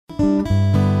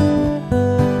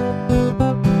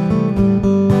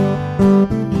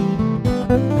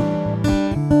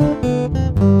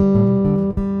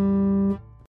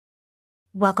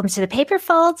Welcome to the Paper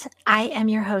Fold. I am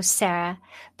your host, Sarah.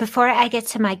 Before I get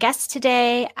to my guest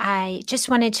today, I just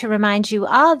wanted to remind you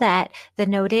all that the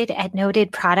Noted at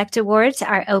Noted Product Awards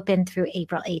are open through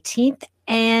April 18th,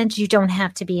 and you don't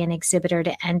have to be an exhibitor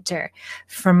to enter.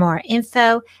 For more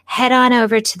info, head on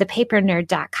over to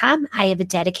thepapernerd.com. I have a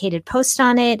dedicated post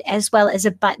on it, as well as a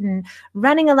button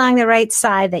running along the right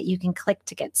side that you can click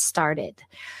to get started.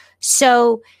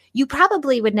 So, you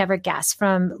probably would never guess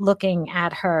from looking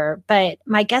at her, but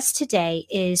my guest today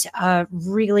is a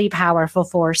really powerful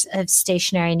force of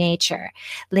stationary nature.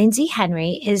 Lindsay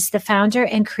Henry is the founder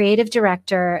and creative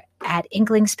director at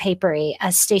Inklings Paperie,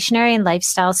 a stationary and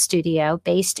lifestyle studio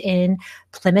based in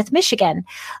Plymouth, Michigan.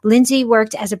 Lindsay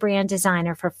worked as a brand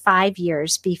designer for 5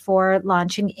 years before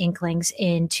launching Inklings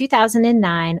in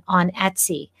 2009 on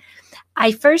Etsy.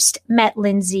 I first met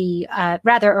Lindsay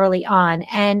rather early on,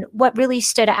 and what really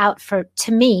stood out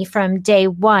to me from day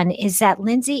one is that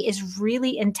Lindsay is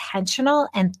really intentional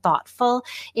and thoughtful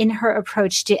in her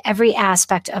approach to every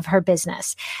aspect of her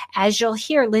business. As you'll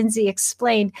hear Lindsay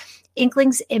explain,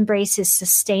 Inklings embraces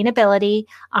sustainability,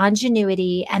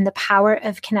 ingenuity, and the power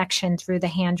of connection through the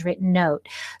handwritten note.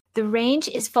 The range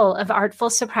is full of artful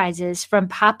surprises from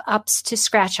pop-ups to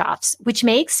scratch-offs, which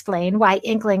may explain why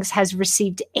Inklings has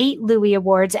received 8 Louis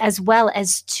Awards as well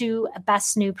as 2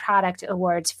 Best New Product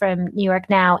Awards from New York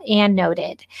Now and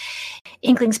Noted.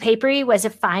 Inklings Paperie was a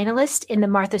finalist in the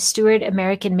Martha Stewart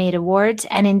American Made Awards,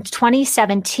 and in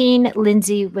 2017,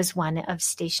 Lindsay was one of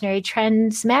Stationery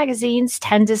Trends magazine's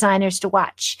 10 designers to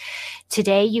watch.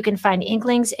 Today, you can find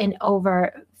Inklings in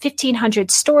over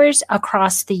 1,500 stores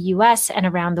across the U.S. and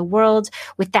around the world,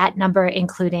 with that number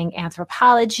including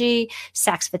Anthropologie,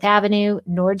 Saks Fifth Avenue,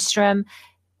 Nordstrom,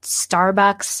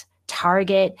 Starbucks,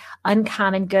 Target,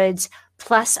 Uncommon Goods,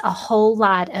 plus a whole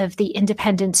lot of the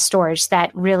independent stores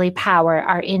that really power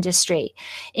our industry.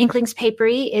 Inklings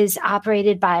Paperie is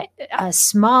operated by a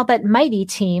small but mighty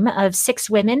team of 6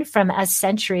 women from a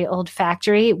century-old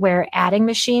factory where adding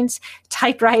machines,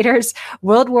 typewriters,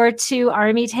 World War II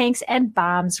army tanks, and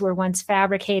bombs were once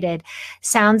fabricated.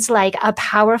 Sounds like a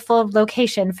powerful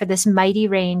location for this mighty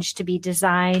range to be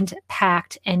designed,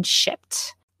 packed, and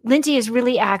shipped. Lindsay is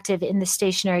really active in the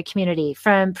stationery community,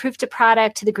 from Proof to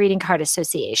Product to the Greeting Card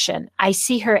Association. I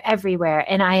see her everywhere,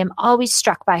 and I am always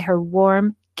struck by her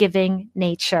warm, giving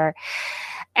nature.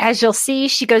 As you'll see,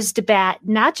 she goes to bat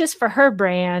not just for her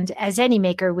brand, as any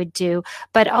maker would do,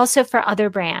 but also for other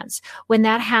brands. When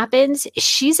that happens,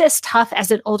 she's as tough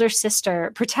as an older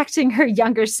sister protecting her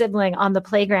younger sibling on the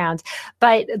playground.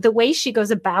 But the way she goes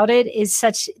about it is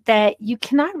such that you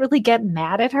cannot really get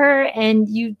mad at her, and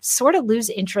you sort of lose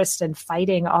interest in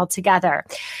fighting altogether.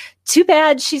 Too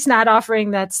bad she's not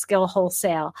offering that skill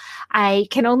wholesale. I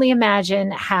can only imagine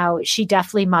how she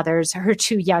deftly mothers her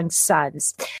 2 young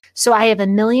sons. So I have a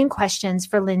million questions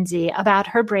for Lindsay about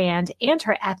her brand and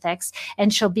her ethics,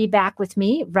 and she'll be back with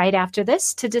me right after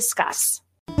this to discuss.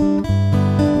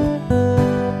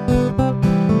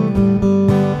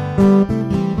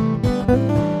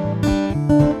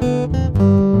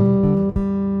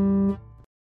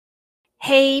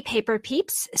 Hey, paper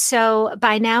peeps. So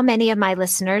by now, many of my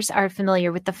listeners are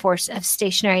familiar with the force of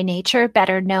stationary nature,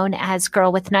 better known as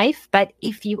Girl with Knife. But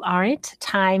if you aren't,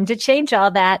 time to change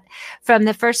all that. From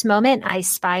the first moment I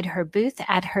spied her booth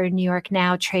at her New York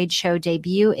Now trade show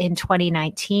debut in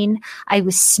 2019, I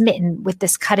was smitten with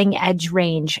this cutting edge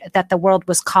range that the world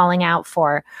was calling out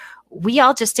for. We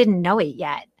all just didn't know it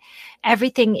yet.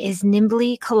 Everything is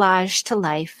nimbly collaged to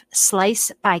life,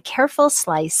 slice by careful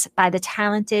slice by the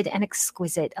talented and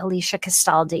exquisite Alicia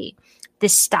Castaldi.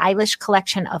 This stylish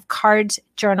collection of cards,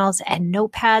 journals, and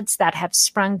notepads that have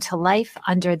sprung to life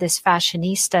under this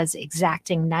fashionista's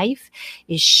exacting knife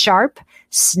is sharp,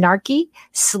 snarky,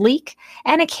 sleek,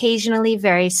 and occasionally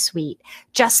very sweet,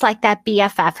 just like that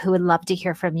BFF who would love to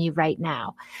hear from you right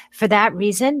now. For that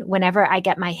reason, whenever I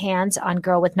get my hands on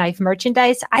Girl with Knife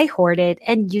merchandise, I hoard it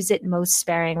and use it most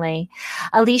sparingly.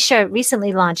 Alicia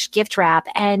recently launched Gift Wrap,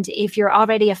 and if you're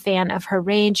already a fan of her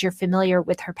range, you're familiar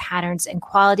with her patterns and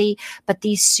quality, but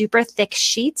these super thick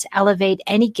sheets elevate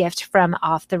any gift from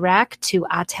off the rack to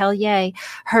atelier.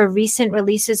 Her recent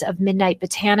releases of Midnight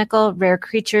Botanical, Rare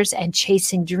Creatures, and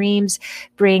Chasing Dreams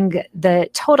bring the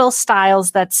total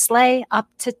styles that slay up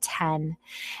to 10.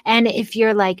 And if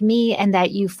you're like me and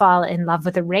that you fall in love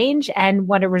with a range and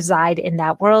want to reside in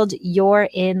that world, you're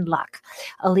in luck.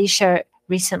 Alicia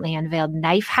recently unveiled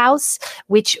Knife House,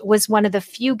 which was one of the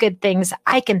few good things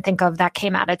I can think of that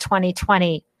came out of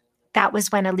 2020. that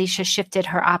was when Alicia shifted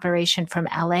her operation from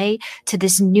LA to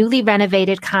this newly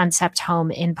renovated concept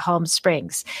home in Palm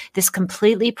Springs. This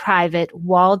completely private,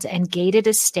 walled and gated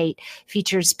estate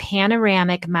features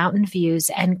panoramic mountain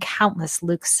views and countless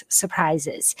luxe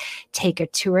surprises. Take a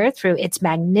tour through its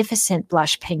magnificent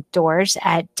blush pink doors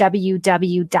at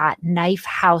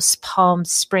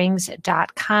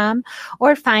www.knifehousepalmsprings.com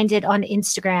or find it on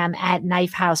Instagram at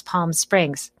Knife House Palm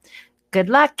Springs. Good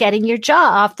luck getting your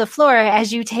jaw off the floor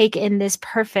as you take in this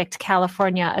perfect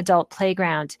California adult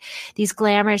playground. These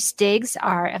glamorous digs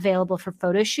are available for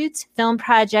photo shoots, film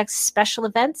projects, special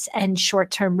events, and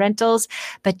short-term rentals.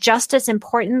 But just as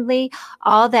importantly,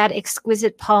 all that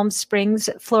exquisite Palm Springs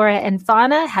flora and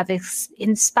fauna have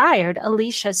inspired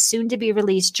Alicia's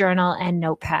soon-to-be-released journal and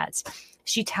notepads.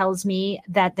 She tells me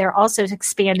that they're also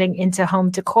expanding into home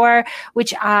decor,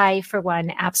 which I, for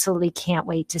one, absolutely can't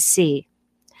wait to see.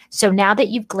 So now that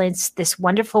you've glimpsed this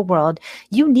wonderful world,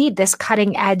 you need this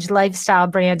cutting-edge lifestyle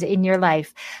brand in your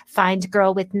life. Find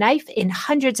Girl with Knife in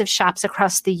hundreds of shops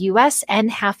across the U.S.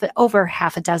 and over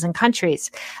half a dozen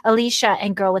countries. Alicia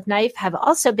and Girl with Knife have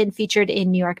also been featured in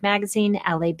New York Magazine,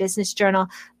 LA Business Journal,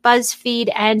 BuzzFeed,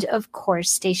 and of course,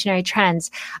 Stationery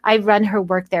Trends. I've run her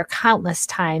work there countless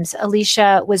times.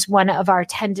 Alicia was one of our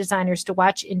 10 designers to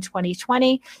watch in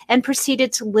 2020 and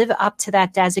proceeded to live up to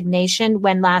that designation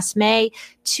when last May,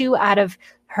 2 out of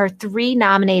her 3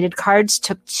 nominated cards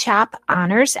took top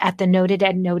honors at the Noted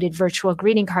and Noted virtual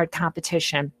greeting card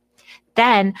competition.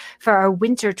 Then, for our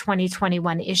winter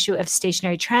 2021 issue of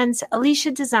Stationery Trends,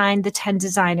 Alicia designed the 10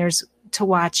 designers to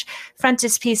watch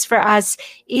frontispiece for us.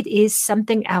 It is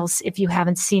something else if you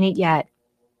haven't seen it yet.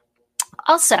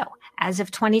 Also, as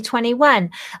of 2021,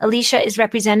 Alicia is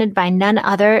represented by none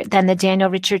other than the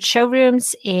Daniel Richards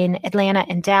showrooms in Atlanta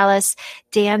and Dallas.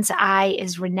 Dan's eye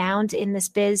is renowned in this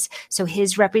biz, so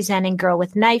his representing Girl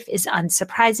with Knife is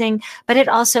unsurprising, but it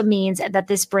also means that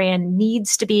this brand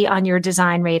needs to be on your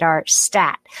design radar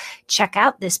stat. Check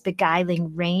out this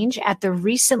beguiling range at the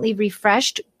recently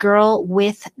refreshed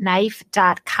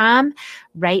girlwithknife.com.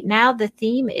 Right now, the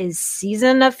theme is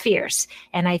Season of Fierce,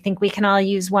 and I think we can all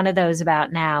use one of those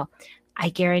about now. I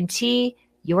guarantee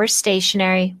your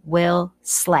stationery will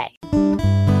slay.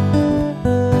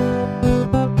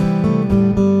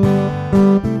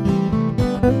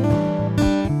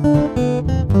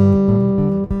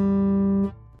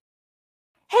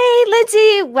 Hey,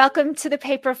 Lindsay, welcome to the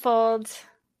Paper Fold.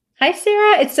 Hi,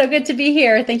 Sarah. It's so good to be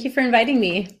here. Thank you for inviting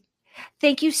me.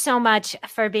 Thank you so much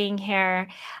for being here.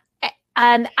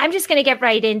 I'm just going to get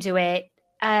right into it.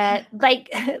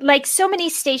 Like so many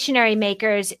stationery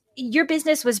makers, your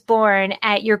business was born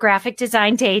at your graphic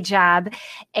design day job.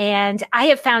 And I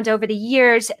have found over the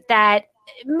years that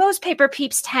most paper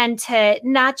peeps tend to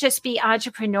not just be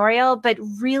entrepreneurial, but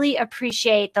really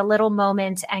appreciate the little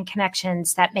moments and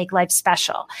connections that make life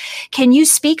special. Can you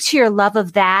speak to your love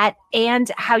of that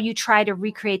and how you try to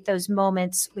recreate those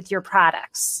moments with your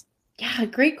products? Yeah,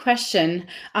 great question.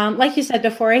 Like you said,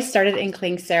 before I started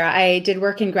Inklings, Sarah, I did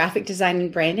work in graphic design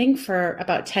and branding for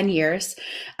about 10 years.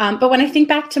 But when I think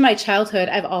back to my childhood,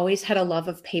 I've always had a love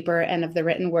of paper and of the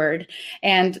written word.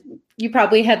 And you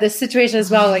probably had this situation as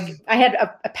well. Like I had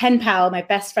a pen pal, my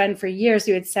best friend for years,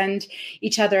 who would send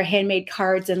each other handmade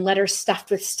cards and letters stuffed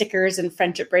with stickers and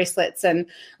friendship bracelets and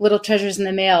little treasures in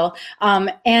the mail.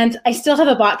 And I still have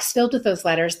a box filled with those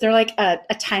letters. They're like a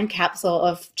time capsule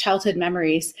of childhood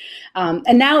memories.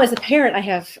 And now as a parent, I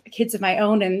have kids of my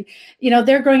own, and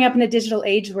they're growing up in a digital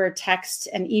age where text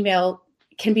and email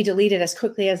can be deleted as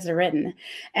quickly as they're written.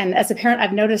 And as a parent,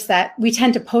 I've noticed that we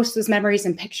tend to post those memories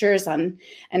and pictures and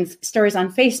stories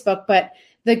on Facebook, but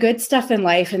the good stuff in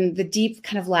life and the deep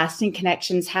kind of lasting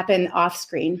connections happen off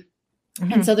screen.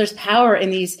 Mm-hmm. And so there's power in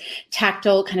these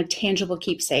tactile, kind of tangible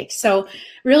keepsakes. So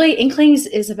really, Inklings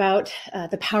is about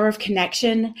the power of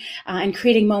connection and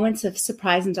creating moments of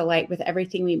surprise and delight with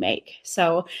everything we make.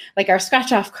 So like our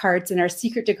scratch-off cards and our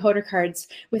secret decoder cards,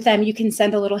 with them, you can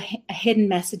send a hidden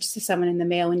message to someone in the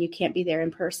mail when you can't be there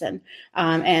in person.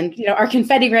 And our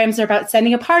confettigrams are about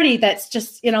sending a party that's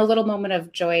just a little moment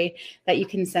of joy that you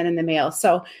can send in the mail.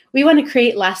 So we want to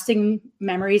create lasting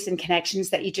memories and connections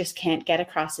that you just can't get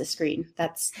across the screen.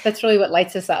 That's really what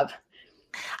lights us up.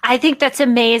 I think that's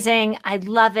amazing. I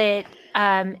love it.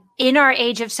 In our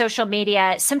age of social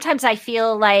media, sometimes I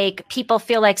feel like people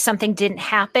feel like something didn't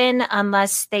happen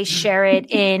unless they share it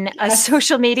in a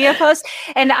social media post.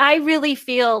 And I really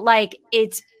feel like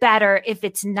it's better if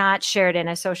it's not shared in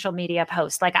a social media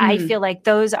post. Like I feel like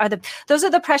those are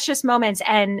the precious moments.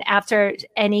 And after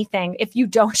anything, if you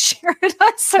don't share it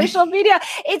on social media,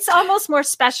 it's almost more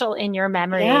special in your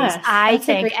memories, yes, I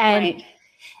think.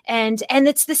 And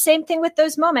it's the same thing with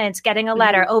those moments, getting a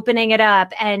letter, opening it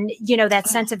up, and, that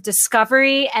sense of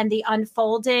discovery and the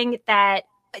unfolding that,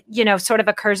 sort of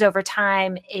occurs over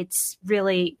time. It's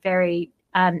really very,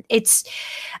 it's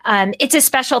a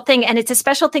special thing, and it's a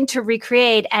special thing to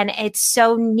recreate. And it's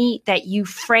so neat that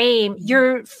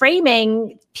you're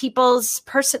framing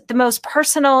the most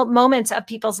personal moments of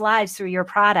people's lives through your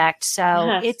product.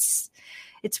 So Yes.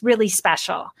 it's really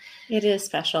special. It is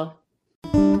special.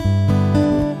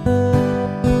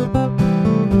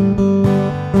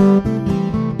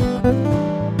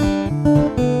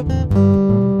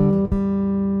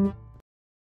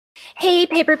 Hey,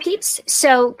 Paper Peeps.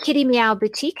 So Kitty Meow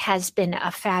Boutique has been a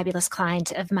fabulous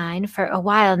client of mine for a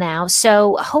while now.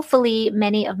 So hopefully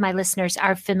many of my listeners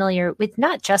are familiar with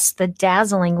not just the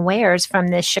dazzling wares from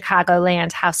this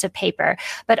Chicagoland house of paper,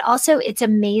 but also its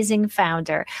amazing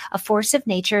founder, a force of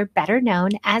nature better known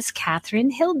as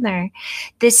Catherine Hildner.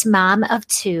 This mom of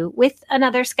two, with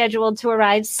another scheduled to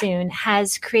arrive soon,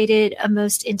 has created a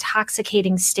most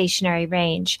intoxicating stationery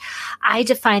range. I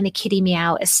define the Kitty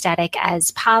Meow aesthetic as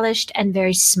polished and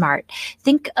very smart.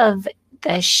 Think of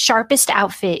the sharpest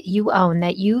outfit you own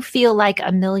that you feel like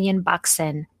 $1,000,000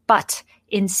 in, but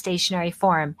in stationery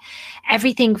form.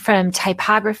 Everything from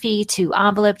typography to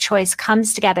envelope choice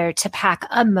comes together to pack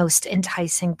a most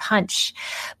enticing punch.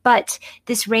 But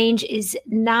this range is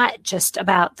not just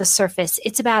about the surface.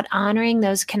 It's about honoring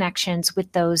those connections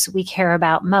with those we care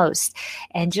about most.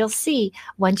 And you'll see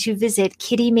once you visit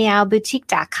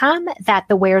kittymeowboutique.com that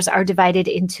the wares are divided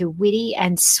into witty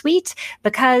and sweet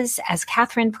because, as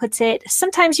Catherine puts it,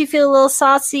 sometimes you feel a little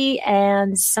saucy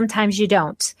and sometimes you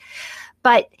don't.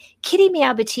 But Kitty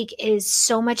Meow Boutique is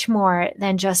so much more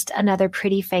than just another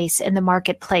pretty face in the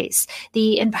marketplace.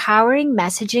 The empowering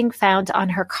messaging found on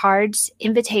her cards,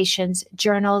 invitations,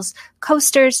 journals,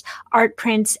 coasters, art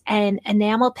prints, and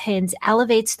enamel pins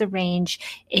elevates the range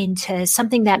into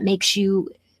something that makes you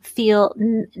feel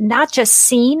not just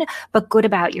seen, but good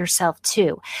about yourself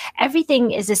too.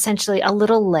 Everything is essentially a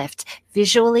little lift,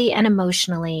 visually and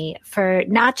emotionally, for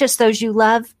not just those you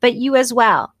love, but you as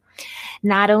well.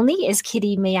 Not only is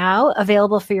Kitty Meow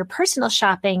available for your personal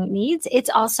shopping needs, it's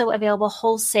also available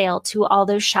wholesale to all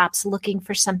those shops looking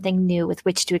for something new with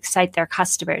which to excite their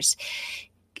customers.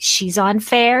 She's on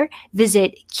Fair.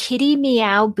 Visit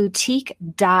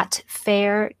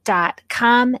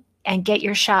kittymeowboutique.fair.com and get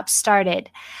your shop started.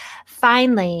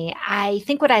 Finally, I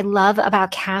think what I love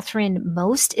about Catherine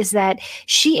most is that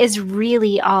she is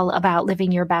really all about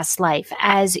living your best life,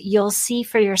 as you'll see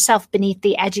for yourself beneath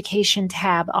the education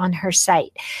tab on her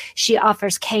site. She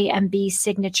offers KMB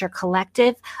Signature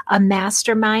Collective, a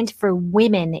mastermind for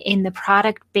women in the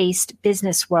product-based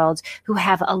business world who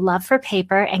have a love for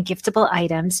paper and giftable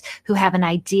items, who have an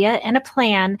idea and a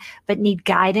plan, but need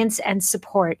guidance and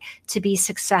support to be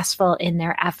successful in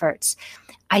their efforts.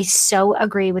 I so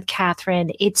agree with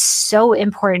Catherine. It's so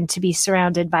important to be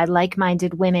surrounded by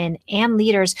like-minded women and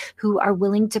leaders who are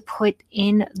willing to put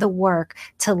in the work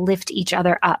to lift each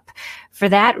other up. For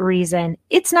that reason,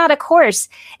 it's not a course.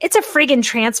 It's a friggin'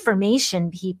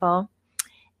 transformation, people.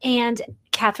 And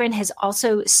Catherine has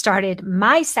also started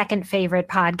my second favorite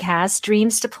podcast,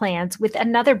 Dreams to Plans, with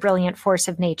another brilliant force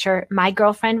of nature, my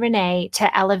girlfriend Renee,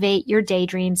 to elevate your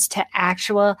daydreams to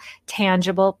actual,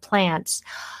 tangible plans.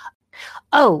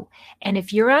 Oh, and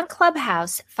if you're on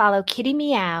Clubhouse, follow Kitty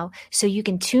Meow so you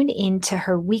can tune in to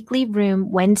her weekly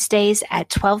room Wednesdays at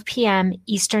 12 p.m.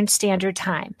 Eastern Standard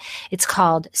Time. It's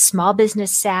called Small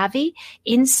Business Savvy,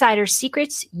 Insider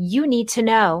Secrets You Need to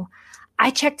Know.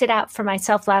 I checked it out for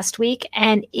myself last week,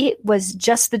 and it was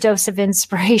just the dose of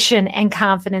inspiration and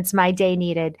confidence my day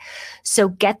needed. So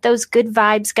get those good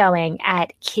vibes going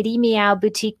at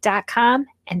kittymeowboutique.com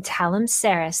and tell them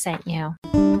Sarah sent you.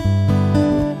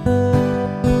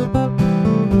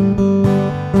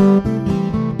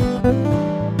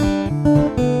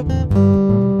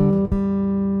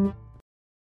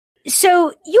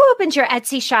 So you opened your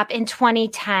Etsy shop in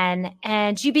 2010,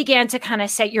 and you began to kind of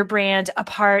set your brand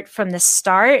apart from the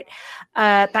start.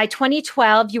 By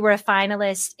 2012, you were a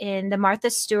finalist in the Martha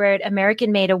Stewart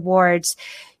American Made Awards.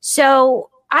 So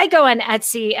I go on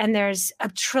Etsy, and there's a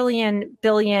trillion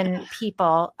billion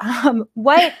people.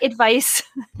 What advice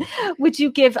would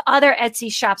you give other Etsy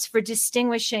shops for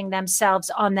distinguishing themselves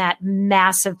on that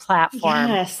massive platform?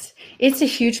 Yes, it's a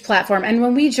huge platform. And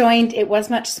when we joined, it was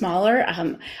much smaller.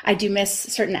 I do miss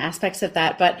certain aspects of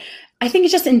that, but I think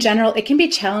it's just in general, it can be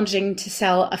challenging to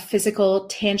sell a physical,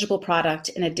 tangible product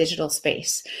in a digital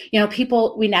space.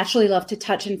 People, we naturally love to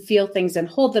touch and feel things and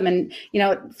hold them and,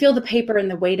 feel the paper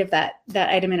and the weight of that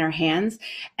item in our hands.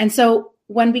 And so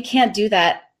when we can't do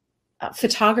that,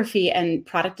 photography and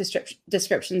product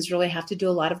descriptions really have to do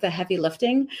a lot of the heavy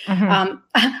lifting. Mm-hmm.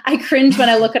 I cringe when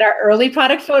I look at our early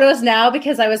product photos now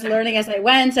because I was learning as I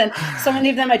went, and so many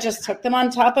of them I just took them on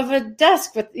top of a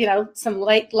desk with some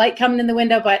light coming in the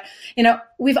window. But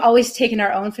we've always taken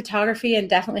our own photography and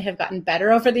definitely have gotten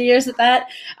better over the years at that.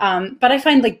 But I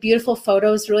find like beautiful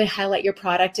photos really highlight your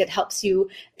product. It helps you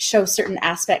show certain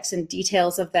aspects and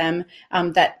details of them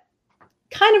that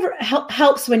kind of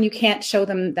helps when you can't show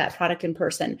them that product in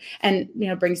person, and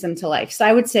brings them to life. So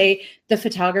I would say the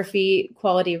photography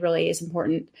quality really is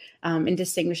important in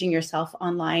distinguishing yourself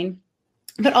online.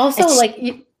 But also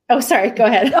sorry, go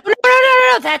ahead.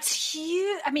 Oh, no. That's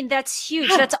huge. I mean, that's huge.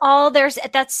 That's all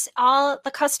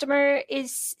the customer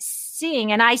is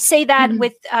seeing. And I say that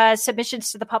with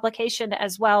submissions to the publication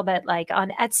as well. But like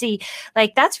on Etsy,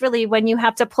 like that's really when you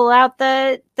have to pull out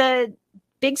the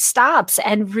big stops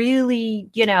and really,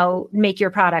 make your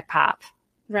product pop.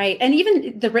 Right. And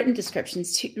even the written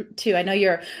descriptions too. I know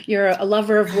you're a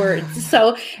lover of words.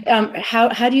 So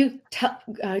how do you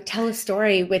tell a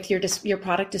story with your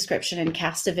product description and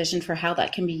cast a vision for how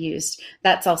that can be used?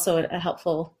 That's also a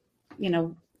helpful,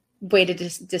 way to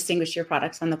distinguish your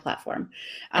products on the platform.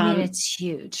 I mean, it's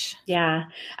huge. Yeah.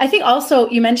 I think also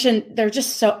you mentioned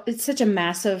it's such a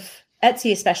massive,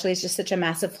 Etsy especially is just such a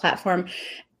massive platform.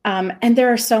 And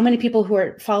there are so many people who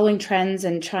are following trends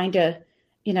and trying to,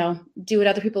 do what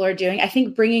other people are doing. I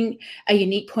think bringing a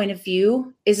unique point of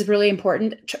view is really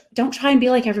important. Don't try and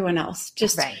be like everyone else.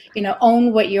 Just,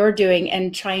 own what you're doing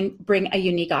and try and bring a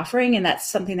unique offering. And that's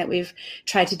something that we've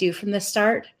tried to do from the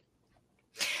start.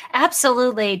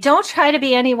 Absolutely. Don't try to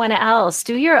be anyone else.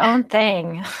 Do your own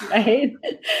thing. Right.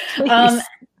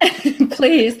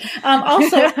 Please.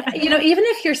 Also, even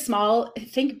if you're small,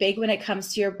 think big when it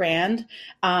comes to your brand.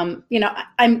 I'm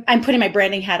putting my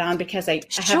branding hat on because I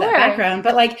have that background,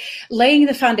 but like laying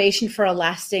the foundation for a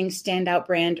lasting standout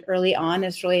brand early on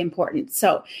is really important.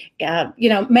 So,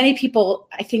 many people,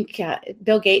 I think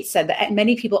Bill Gates said that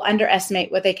many people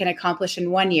underestimate what they can accomplish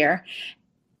in 1 year.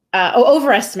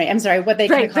 Overestimate, what they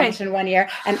can accomplish in 1 year,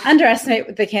 and underestimate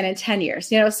what they can in 10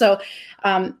 years. So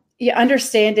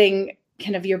understanding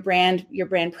kind of your brand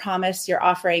promise, your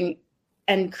offering,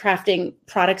 and crafting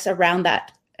products around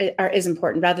that is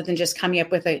important, rather than just coming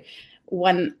up with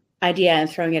one idea and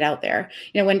throwing it out there.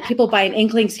 When people buy an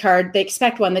Inklings card, they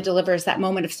expect one that delivers that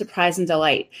moment of surprise and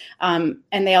delight. And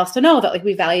they also know that like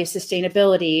we value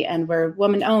sustainability and we're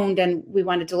woman owned and we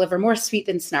want to deliver more sweet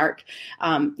than snark.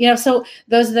 So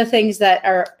those are the things that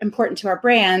are important to our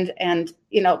brand, and,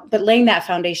 but laying that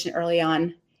foundation early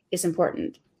on is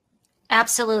important.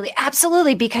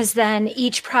 Absolutely. Because then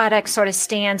each product sort of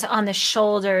stands on the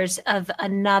shoulders of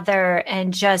another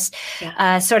and just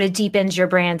sort of deepens your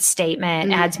brand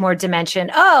statement, adds more dimension.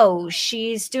 Oh,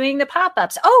 she's doing the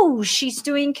pop-ups. Oh, she's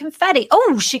doing confetti.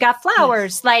 Oh, she got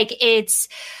flowers. Yes. Like it's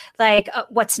like,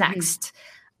 what's next?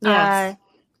 Yes.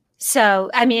 So,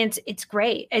 I mean, it's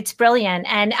great. It's brilliant.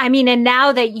 And I mean, and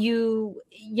now that you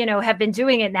have been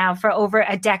doing it now for over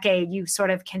a decade, you sort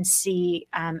of can see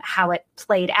how it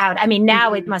played out. I mean,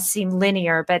 now it must seem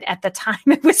linear, but at the time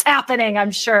it was happening,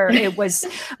 I'm sure it was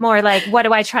more like, what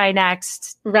do I try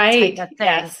next? Right.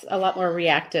 Yes. A lot more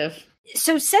reactive.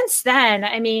 So since then,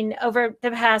 I mean, over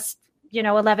the past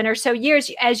 11 or so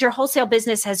years, as your wholesale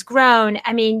business has grown,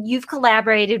 I mean, you've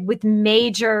collaborated with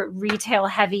major retail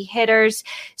heavy hitters,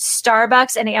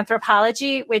 Starbucks and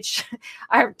Anthropologie, which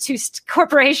are two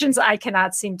corporations I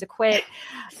cannot seem to quit.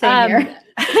 Same here.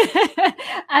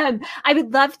 I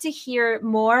would love to hear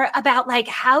more about like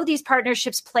how these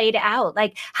partnerships played out.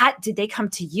 Like, did they come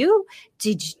to you?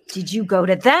 Did you go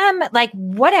to them? Like,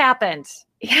 what happened?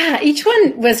 Yeah, each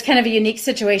one was kind of a unique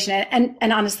situation.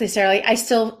 And honestly, Sarah, I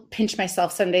still pinch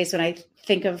myself some days when I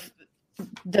think of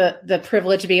the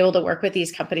privilege to be able to work with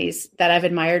these companies that I've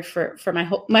admired for my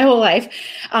whole life.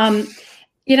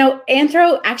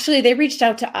 Anthro, actually, they reached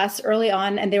out to us early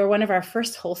on, and they were one of our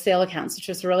first wholesale accounts, which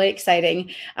was really exciting.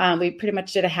 We pretty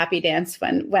much did a happy dance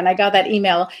when I got that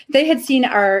email. They had seen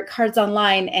our cards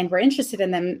online and were interested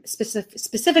in them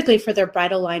specifically for their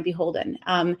bridal line, Beholden.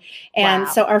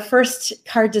 So our first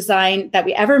card design that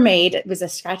we ever made, it was a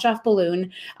scratch-off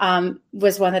balloon,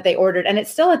 was one that they ordered, and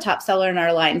it's still a top seller in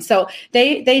our line. So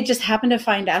they just happened to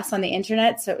find us on the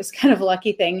internet, so it was kind of a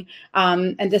lucky thing.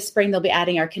 And this spring, they'll be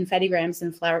adding our confettigrams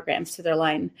and flowergrams to their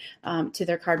line, to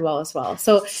their card wall as well.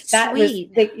 So that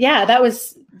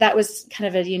was kind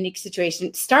of a unique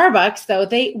situation. Starbucks, though,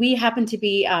 we happened to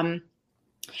be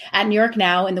at New York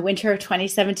Now in the winter of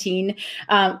 2017.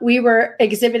 We were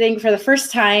exhibiting for the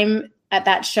first time at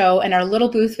that show, and our little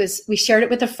booth we shared it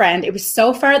with a friend. It was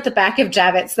so far at the back of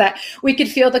Javits that we could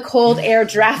feel the cold air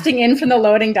drafting in from the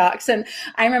loading docks. And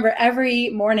I remember every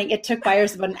morning it took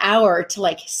buyers about an hour to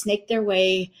like snake their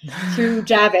way through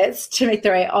Javits to make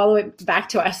their way all the way back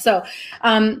to us. So,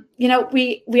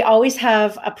 we always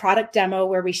have a product demo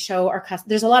where we show our customers.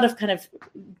 There's a lot of kind of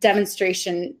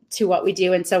demonstration to what we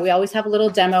do. And so we always have a little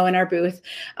demo in our booth.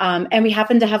 And we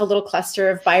happen to have a little cluster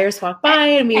of buyers walk by.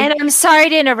 And I'm sorry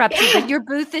to interrupt you, but your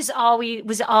booth was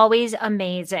always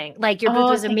amazing. Like your booth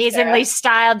was amazingly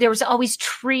styled. There was always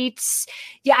treats.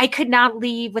 Yeah, I could not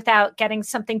leave without getting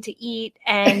something to eat.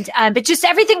 And but just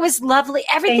everything was lovely.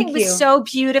 Everything was so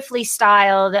beautifully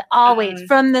styled always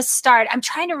from the start. I'm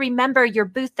trying to remember your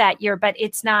booth that year, but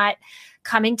it's not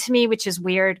coming to me, which is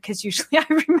weird because usually I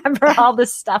remember all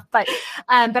this stuff. But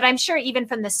I'm sure even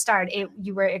from the start,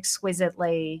 you were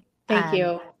exquisitely. Thank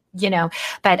you.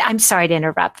 But I'm sorry to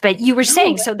interrupt, but you were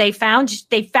saying, so they found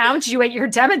you at your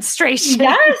demonstration.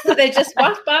 Yes. So they just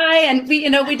walked by, and we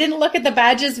didn't look at the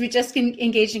badges. We just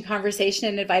engaged in conversation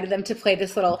and invited them to play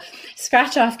this little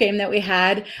scratch off game that we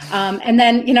had. And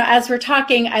then, as we're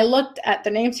talking, I looked at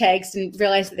the name tags and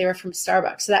realized that they were from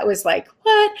Starbucks. So that was like,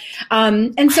 what?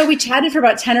 And so we chatted for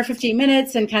about 10 or 15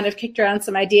 minutes and kind of kicked around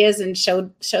some ideas and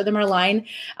showed them our line.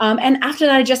 And after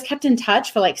that, I just kept in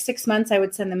touch for like 6 months. I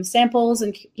would send them samples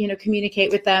and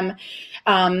communicate with them.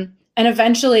 And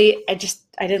eventually I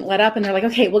didn't let up, and they're like,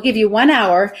 okay, we'll give you 1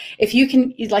 hour. If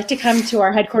you'd like to come to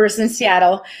our headquarters in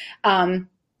Seattle,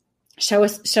 show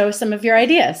us some of your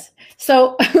ideas.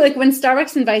 So like when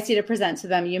Starbucks invites you to present to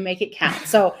them, you make it count.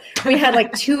 So we had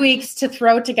like 2 weeks to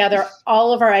throw together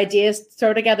all of our ideas,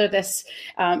 throw together this,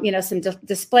 some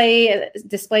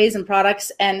displays and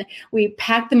products. And we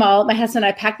packed them all. My husband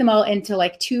and I packed them all into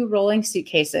like 2 rolling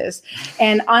suitcases.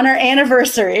 And on our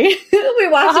anniversary, we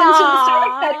walked into the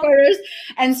Starbucks headquarters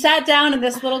and sat down in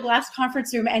this little glass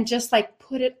conference room and just like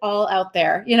put it all out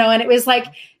there, and it was like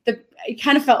it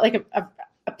kind of felt like a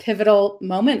pivotal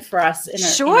moment for us in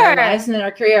our lives and in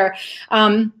our career.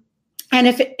 And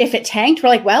if it tanked, we're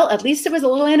like, well, at least it was a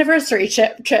little anniversary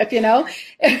trip, Right.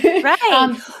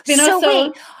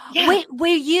 Wait, were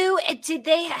you,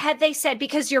 had they said,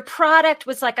 because your product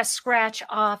was like a scratch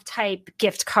off type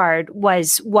gift card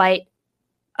was what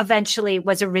eventually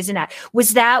was arisen at.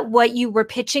 Was that what you were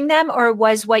pitching them, or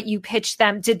was what you pitched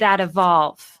them? Did that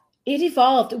evolve? It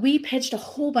evolved. We pitched a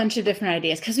whole bunch of different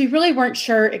ideas because we really weren't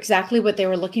sure exactly what they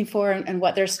were looking for and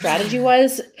what their strategy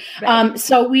was. Right.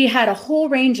 So we had a whole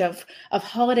range of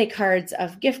holiday cards,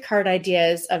 of gift card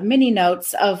ideas, of mini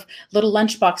notes, of little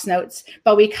lunchbox notes,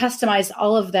 but we customized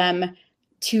all of them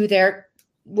to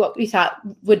what we thought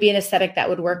would be an aesthetic that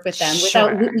would work with them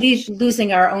without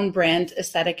losing our own brand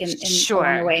aesthetic in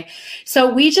along the way.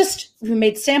 So we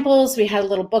made samples. We had a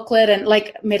little booklet and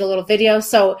made a little video.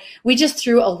 So we just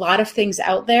threw a lot of things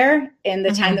out there in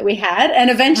the time that we had. And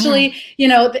eventually,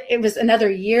 it was another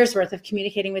year's worth of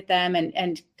communicating with them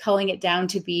and culling it down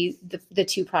to be the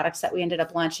 2 products that we ended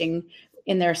up launching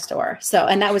in their store. So,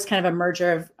 and that was kind of a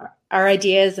merger of our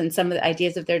ideas and some of the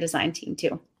ideas of their design team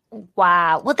too.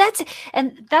 Wow. Well, that's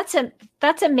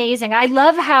amazing. I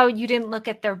love how you didn't look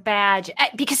at their badge,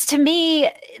 because to me,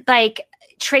 like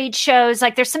trade shows,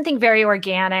 like there's something very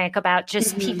organic about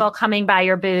just people coming by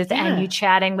your booth and you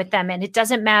chatting with them. And it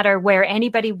doesn't matter where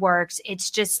anybody works.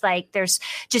 It's just like, there's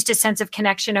just a sense of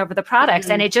connection over the products.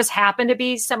 And it just happened to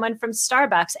be someone from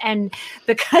Starbucks. And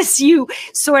because you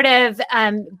sort of,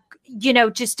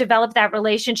 just develop that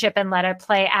relationship and let it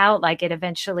play out, like it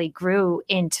eventually grew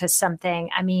into something.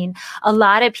 I mean, a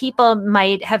lot of people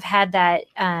might have had that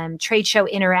trade show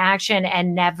interaction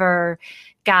and never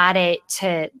got it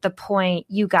to the point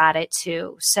you got it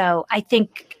to. So I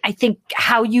think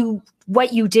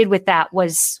what you did with that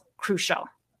was crucial.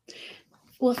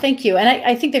 Well, thank you. And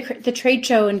I think the trade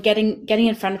show and getting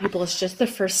in front of people is just the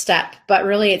first step, but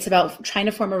really it's about trying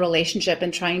to form a relationship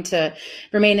and trying to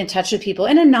remain in touch with people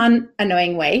in a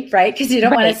non-annoying way, right? Because you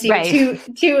don't want to seem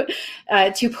too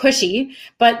pushy,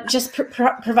 but just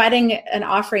providing an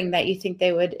offering that you think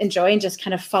they would enjoy and just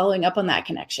kind of following up on that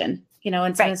connection,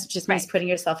 and sometimes it just means putting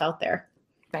yourself out there.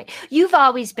 Right. You've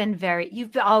always been very,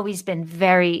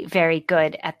 very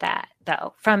good at that,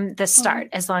 though, from the start,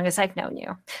 as long as I've known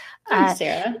you. Thanks,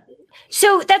 Sarah.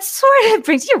 So that sort of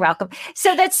brings, you're welcome.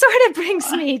 So that sort of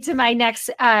brings me to my next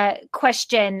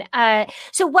question.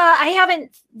 So while I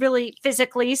haven't really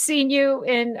physically seen you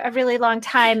in a really long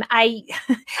time,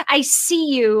 I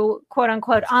see you, quote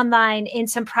unquote, online in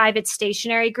some private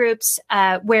stationery groups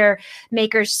where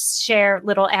makers share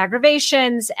little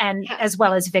aggravations and as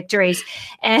well as victories.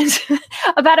 And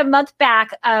about a month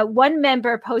back, one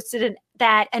member posted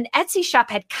that an Etsy shop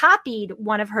had copied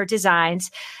one of her designs,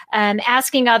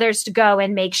 asking others to go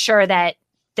and make sure that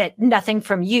nothing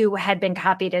from you had been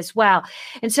copied as well.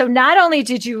 And so not only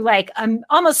did you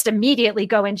almost immediately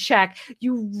go and check,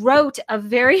 you wrote a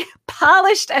very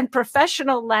polished and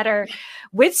professional letter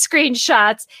with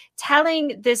screenshots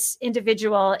telling this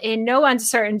individual in no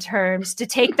uncertain terms to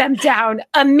take them down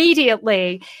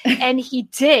immediately. And he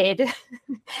did.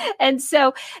 And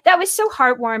so that was so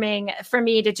heartwarming for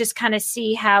me to just kind of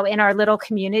see how in our little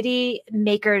community,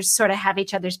 makers sort of have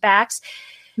each other's backs.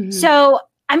 Mm-hmm. So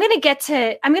I'm going to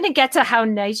get to how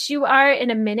nice you are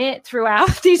in a minute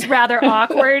throughout these rather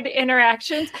awkward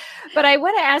interactions. But I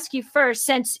want to ask you first,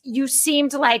 since you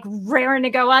seemed like raring to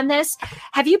go on this,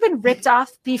 have you been ripped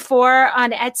off before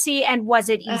on Etsy, and was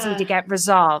it easy to get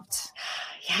resolved?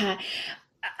 Yeah.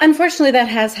 Unfortunately, that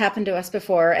has happened to us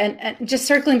before. And just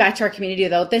circling back to our community,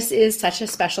 though, this is such a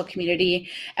special community.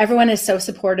 Everyone is so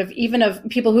supportive, even of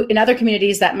people who in other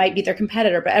communities that might be their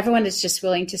competitor, but everyone is just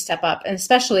willing to step up, and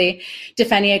especially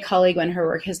defending a colleague when her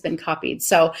work has been copied.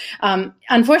 So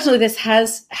unfortunately, this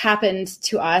has happened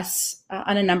to us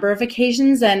on a number of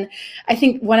occasions. And I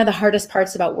think one of the hardest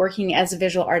parts about working as a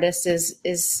visual artist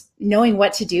is knowing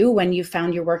what to do when you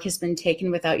found your work has been taken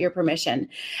without your permission.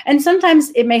 And sometimes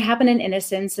it may happen in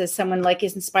innocence, as someone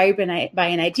is inspired by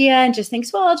an idea and just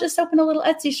thinks, well, I'll just open a little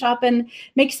Etsy shop and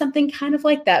make something kind of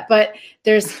like that. But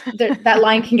that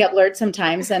line can get blurred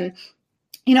sometimes. And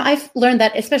I've learned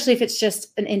that, especially if it's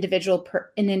just an individual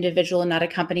and not a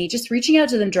company, just reaching out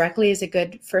to them directly is a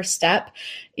good first step.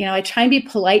 I try and be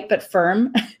polite but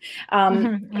firm,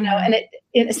 and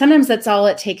sometimes that's all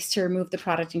it takes to remove the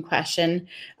product in question.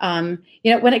 When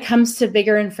it comes to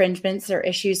bigger infringements or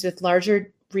issues with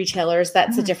larger retailers,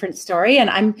 that's a different story.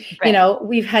 And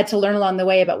we've had to learn along the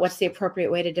way about what's the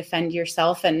appropriate way to defend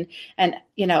yourself. And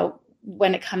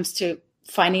when it comes to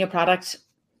finding a product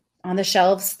on the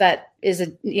shelves that is,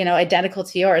 identical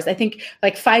to yours. I think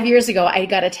 5 years ago, I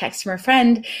got a text from a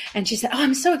friend and she said, "Oh,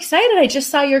 I'm so excited. I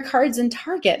just saw your cards in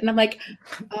Target." And I'm like,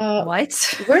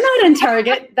 what? We're not in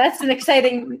Target. That's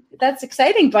exciting,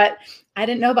 but I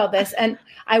didn't know about this. And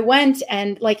I went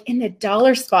and in the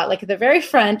dollar spot, at the very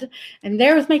front, and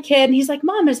there with my kid, and he's like,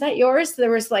 "Mom, is that yours?"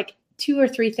 There was 2 or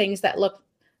 3 things that looked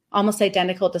almost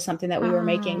identical to something that we were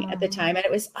making at the time. And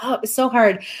it was so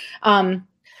hard.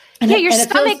 Your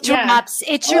stomach drops.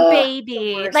 It's your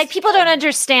baby. People don't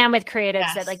understand with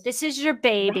creatives that this is your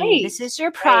baby. Right. This is your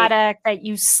product that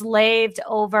you slaved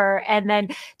over. And then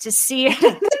to see it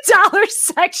in the dollar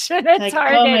section at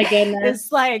Target, oh my goodness,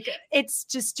 it's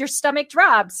just your stomach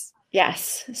drops.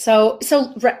 Yes. So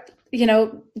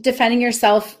defending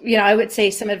yourself, I would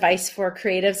say some advice for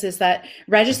creatives is that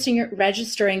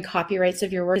registering copyrights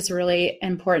of your work is really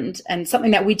important, and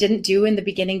something that we didn't do in the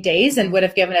beginning days and would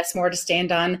have given us more to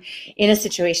stand on in a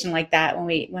situation like that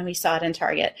when we saw it in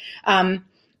Target.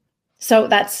 So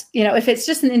that's, if it's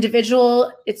just an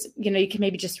individual, it's, you can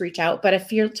maybe just reach out. But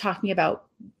if you're talking about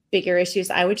bigger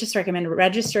issues, I would just recommend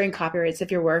registering copyrights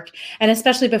of your work, and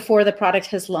especially before the product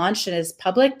has launched and is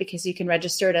public, because you can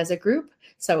register it as a group.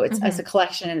 So it's as a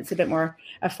collection, and it's a bit more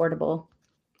affordable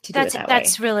to do it that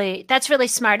way. That's really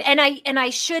smart. And I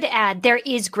should add, there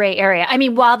is gray area. I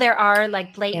mean, while there are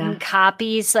blatant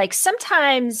copies,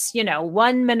 sometimes,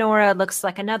 one menorah looks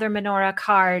like another menorah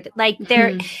card.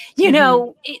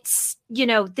 It's,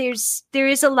 there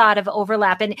is a lot of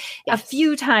overlap. And a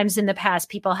few times in the past,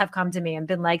 people have come to me and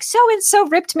been like, so-and-so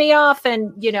ripped me off.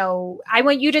 And, I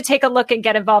want you to take a look and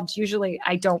get involved. Usually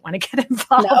I don't want to get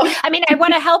involved. No. I mean, I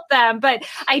want to help them, but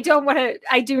I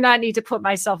do not need to put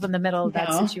myself in the middle of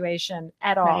that situation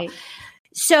at all. Right.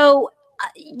 So,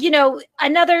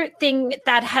 another thing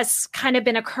that has kind of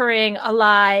been occurring a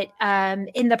lot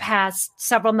in the past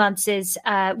several months is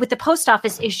with the post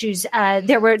office issues.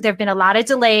 There have been a lot of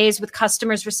delays with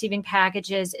customers receiving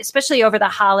packages, especially over the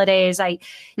holidays. I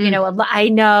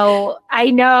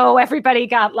know everybody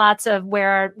got lots of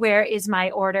where is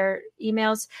my order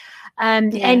emails.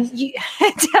 And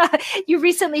you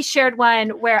recently shared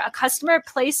one where a customer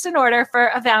placed an order for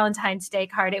a Valentine's Day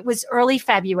card. It was early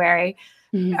February.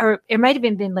 Or it might have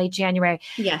been late January.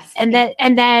 Yes. And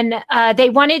then they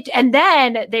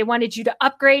wanted you to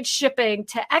upgrade shipping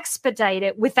to expedite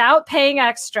it without paying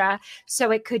extra,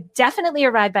 so it could definitely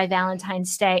arrive by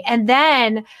Valentine's Day. And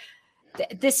then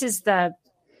then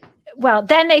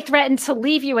they threatened to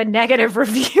leave you a negative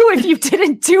review if you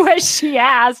didn't do as she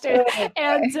asked.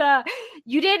 And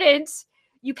you didn't.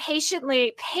 You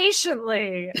patiently,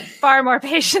 far more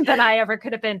patient than I ever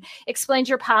could have been, explained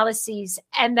your policies.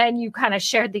 And then you kind of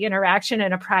shared the interaction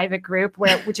in a private group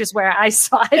which is where I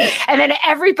saw it. And then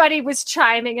everybody was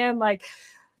chiming in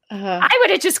I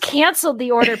would have just canceled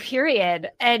the order, period.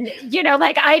 And,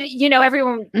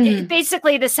 everyone,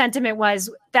 basically the sentiment was,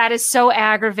 that is so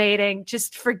aggravating.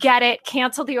 Just forget it.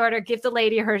 Cancel the order. Give the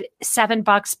lady her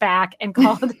 $7 back and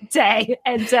call it a day.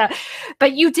 And,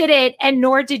 but you did it, and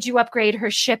nor did you upgrade her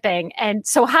shipping. And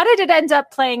so how did it end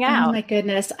up playing out? Oh my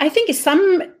goodness. I think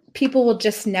some people will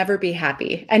just never be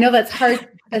happy. I know that's hard.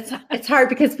 It's hard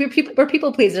because we're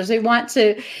people pleasers. We want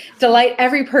to delight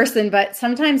every person, but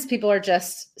sometimes some people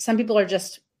are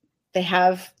just, they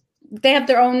have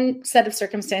their own set of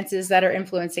circumstances that are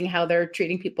influencing how they're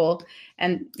treating people.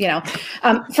 And,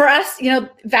 for us,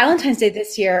 Valentine's Day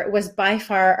this year was by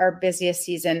far our busiest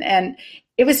season. And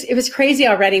it was crazy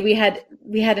already. We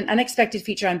had an unexpected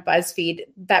feature on BuzzFeed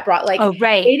that brought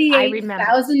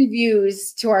 88,000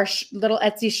 views to our little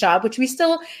Etsy shop, which we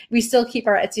still keep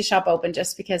our Etsy shop open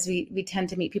just because we tend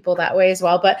to meet people that way as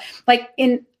well. But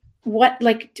in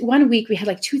 1 week we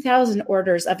had 2,000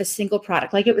 orders of a single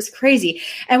product. It was crazy.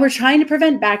 And we're trying to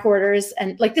prevent back orders.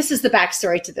 And this is the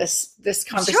backstory to this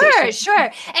conversation.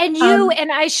 Sure. And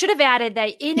and I should have added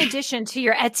that in addition to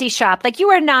your Etsy shop, you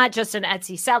are not just an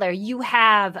Etsy seller, you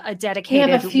have a dedicated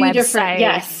we have a few website.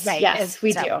 Different, yes,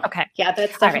 we do. Okay. Yeah,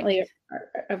 that's definitely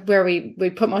where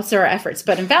we put most of our efforts.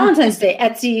 But in Valentine's Day,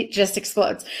 Etsy just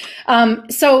explodes.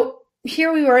 So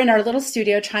here we were in our little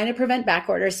studio trying to prevent back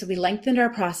orders. So we lengthened our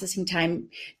processing time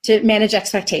to manage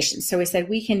expectations. So we said,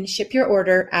 we can ship your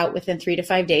order out within 3 to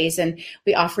 5 days. And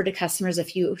we offered to customers a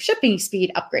few shipping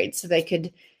speed upgrades so they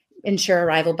could ensure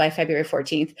arrival by February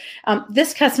 14th.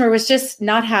 This customer was just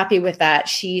not happy with that.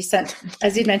 She sent,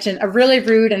 as you mentioned, a really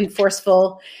rude and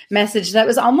forceful message that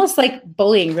was almost like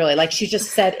bullying, really. She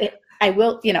just said, I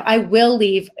will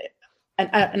leave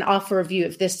an offer review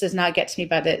if this does not get to me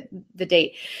by the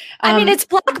date. It's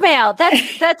blackmail.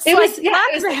 That's it was blackmail.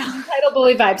 It was title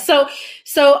bully vibe.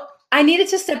 So I needed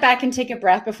to step back and take a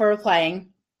breath before replying.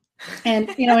 And,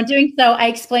 in doing so, I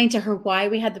explained to her why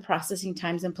we had the processing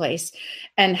times in place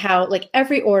and how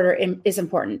every order is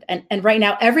important. And right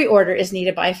now, every order is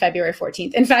needed by February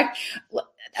 14th. In fact,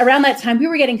 around that time, we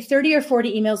were getting 30 or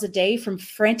 40 emails a day from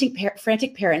frantic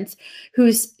parents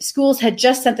whose schools had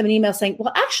just sent them an email saying,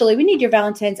 well, actually, we need your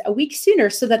Valentine's a week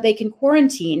sooner so that they can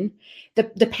quarantine,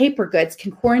 the paper goods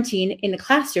can quarantine in the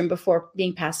classroom before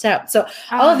being passed out. So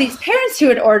all of these parents who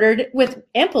had ordered with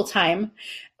ample time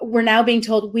were now being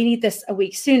told, we need this a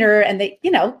week sooner. And they,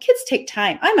 kids take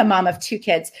time. I'm a mom of 2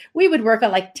 kids. We would work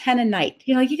on 10 a night.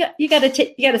 You got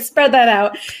to spread that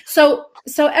out. So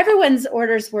everyone's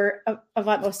orders were of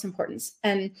utmost importance.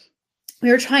 And we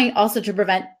were trying also to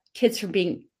prevent kids from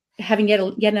having yet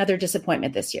another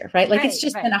disappointment this year, right? It's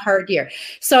just been a hard year.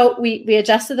 So we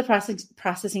adjusted the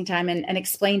processing time and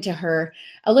explained to her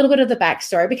a little bit of the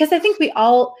backstory, because I think we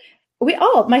all,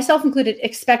 myself included,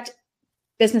 expect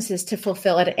businesses to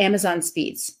fulfill at Amazon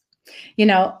speeds,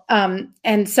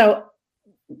 and so,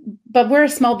 but we're a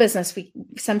small business.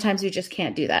 Sometimes we just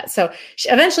can't do that. So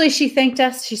eventually she thanked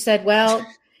us. She said, well,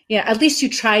 at least you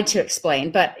tried to explain,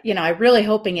 but I'm really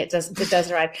hoping it does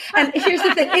arrive. And here's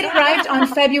the thing. It arrived on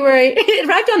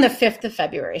the 5th of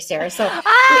February, Sarah. So after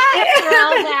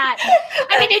all that,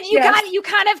 you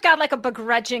kind of got a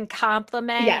begrudging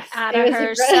compliment out of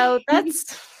her. So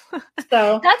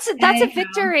that's a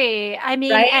victory.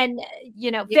 Right? And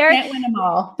you can't win them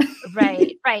all.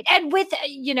 right. And with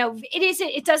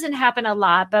it doesn't happen a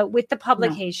lot, but with the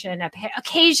publication,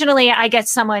 occasionally I get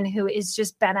someone who is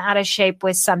just bent out of shape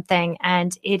with something,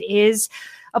 and it is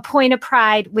a point of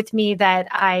pride with me that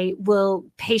I will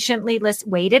patiently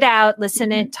wait it out,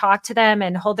 listen and talk to them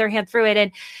and hold their hand through it.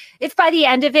 And if by the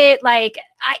end of it,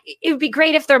 it would be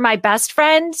great if they're my best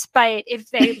friends, but if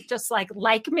they just like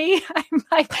me, and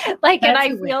I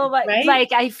feel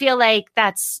I feel like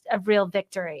that's a real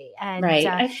victory. And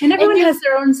and everyone has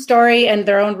their own story and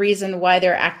their own reason why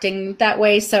they're acting that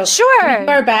way. So sure, we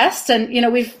do our best, and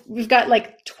we've got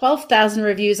 12,000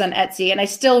 reviews on Etsy, and I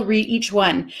still read each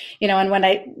one. And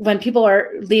when people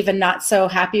leave a not so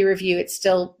happy review, it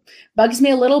still bugs me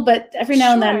a little. But every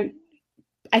now and then,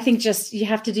 I think just you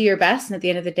have to do your best, and at the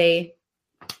end of the day,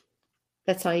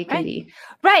 that's all you can be.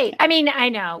 Right. I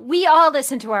know we all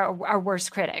listen to our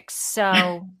worst critics.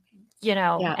 So,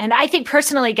 and I think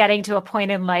personally getting to a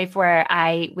point in life where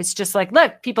I was just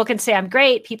look, people can say I'm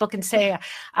great. People can say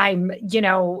I'm,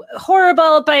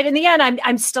 horrible, but in the end,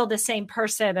 I'm still the same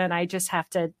person, and I just have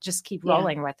to just keep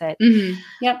rolling with it. Mm-hmm.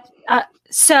 Yep.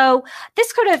 So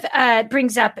this kind of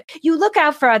brings up, you look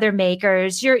out for other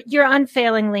makers. You're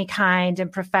unfailingly kind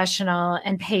and professional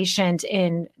and patient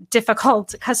in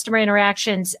difficult customer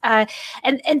interactions.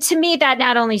 And to me, that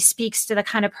not only speaks to the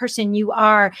kind of person you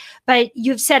are, but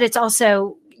you've said it's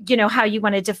also, how you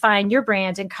want to define your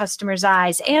brand in customers'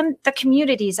 eyes and the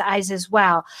community's eyes as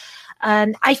well.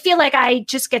 I feel like I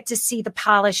just get to see the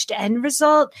polished end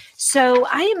result. So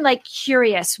I am like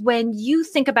curious, when you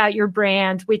think about your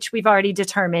brand, which we've already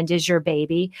determined is your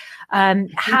baby,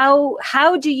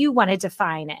 how do you want to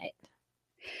define it?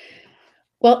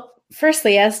 Well,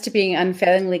 firstly, as to being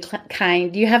unfailingly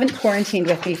kind, you haven't quarantined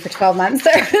with me for 12 months.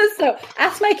 So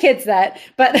ask my kids that.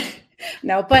 But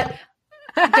no, but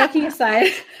joking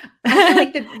aside, I feel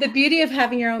like the beauty of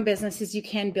having your own business is you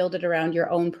can build it around your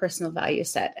own personal value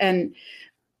set. And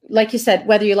like you said,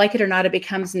 whether you like it or not, it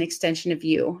becomes an extension of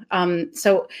you.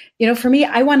 So, for me,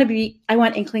 I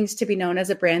want Inklings to be known as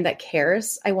a brand that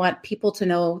cares. I want people to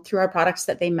know through our products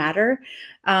that they matter.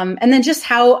 And then just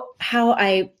how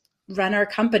I run our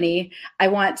company, I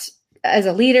want, as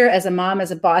a leader, as a mom,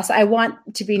 as a boss, I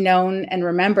want to be known and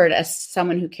remembered as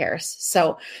someone who cares.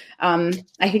 So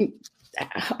I think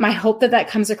my hope that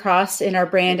comes across in our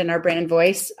brand and our brand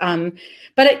voice.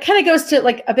 But it kind of goes to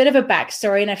like a bit of a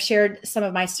backstory, and I've shared some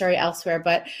of my story elsewhere,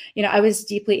 but I was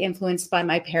deeply influenced by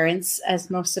my parents, as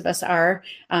most of us are,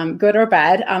 good or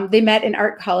bad. They met in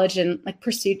art college and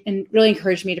pursued and really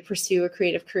encouraged me to pursue a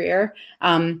creative career.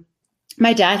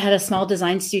 My dad had a small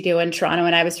design studio in Toronto,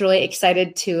 and I was really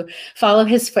excited to follow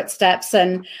his footsteps.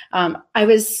 And I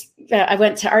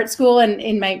went to art school, and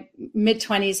in my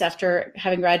mid-20s, after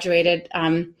having graduated,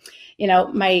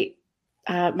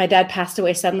 my dad passed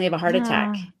away suddenly of a heart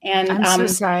attack. And I'm so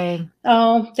sorry.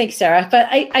 Oh, thanks, Sarah. But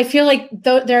I feel like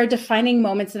there are defining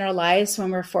moments in our lives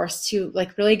when we're forced to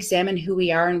really examine who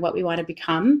we are and what we want to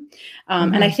become.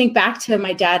 And I think back to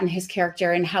my dad and his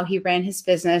character and how he ran his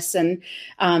business. And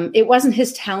it wasn't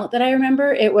his talent that I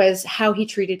remember. It was how he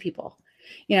treated people.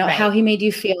 Right. How he made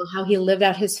you feel, how he lived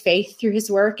out his faith through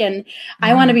his work. And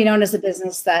I want to be known as a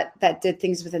business that did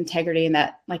things with integrity and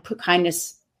that put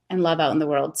kindness and love out in the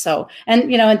world. So,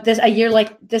 and, a year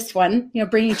like this one,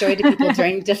 bringing joy to people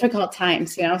during difficult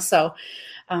times, so,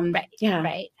 right. Yeah.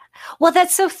 Right. Well,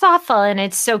 that's so thoughtful and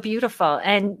it's so beautiful.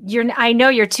 And I know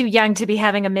you're too young to be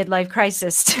having a midlife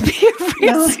crisis to be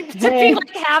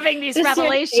having these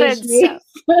revelations.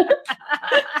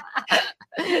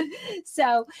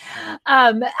 So,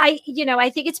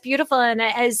 I think it's beautiful. And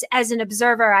as an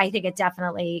observer, I think it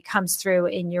definitely comes through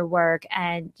in your work.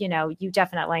 And, you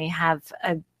definitely have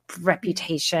a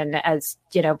reputation as,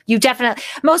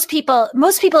 most people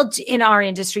in our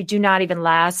industry do not even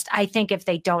last. I think if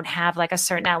they don't have a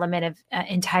certain element of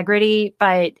integrity,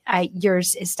 but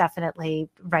yours is definitely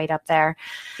right up there.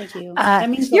 Thank you.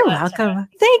 You're welcome.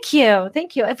 Thank you.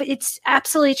 It's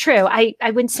absolutely true. I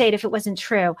wouldn't say it if it wasn't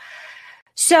true.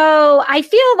 So I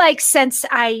feel like since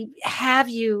I have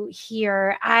you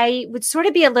here, I would sort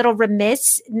of be a little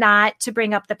remiss not to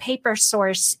bring up the paper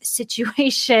source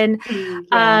situation,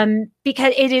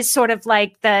 because it is sort of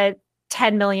like the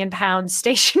 10 million pound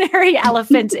stationary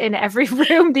elephant in every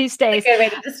room these days. That's a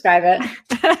good way to describe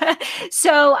it.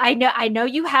 So I know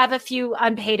you have a few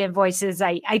unpaid invoices.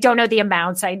 I don't know the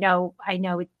amounts. I know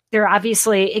they're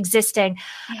obviously existing.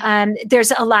 Yeah.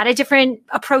 There's a lot of different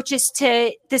approaches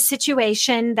to the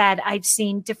situation that I've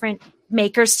seen different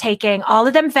makers taking, all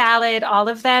of them valid, all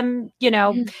of them,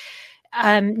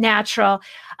 natural.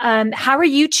 How are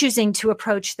you choosing to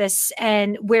approach this,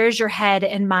 and where's your head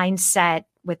and mindset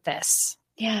with this?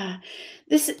 Yeah,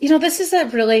 this is a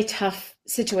really tough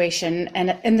situation,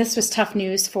 and this was tough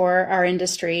news for our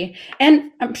industry,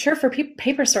 and I'm sure for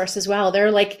Paper Source as well. There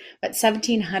are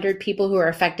 1,700 people who are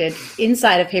affected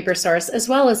inside of Paper Source, as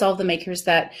well as all the makers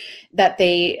that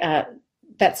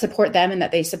support them and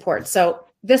that they support. So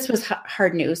this was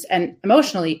hard news and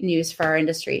emotional news for our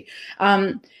industry.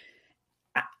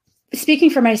 Speaking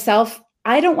for myself,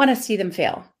 I don't want to see them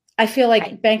fail. I feel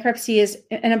like bankruptcy is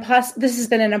this has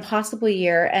been an impossible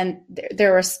year, and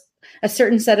there was a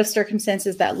certain set of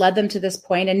circumstances that led them to this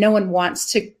point, and no one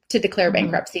wants to declare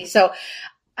bankruptcy. So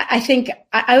I think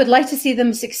I would like to see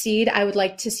them succeed. I would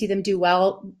like to see them do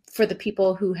well for the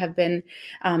people who have been,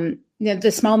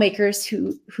 the small makers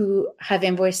who have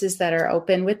invoices that are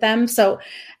open with them. So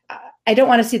I don't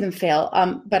want to see them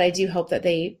fail, but I do hope that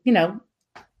they,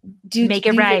 do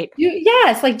right.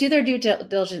 Do their due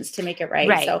diligence to make it right.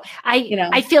 Right. So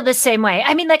I feel the same way.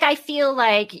 I mean, I feel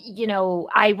like,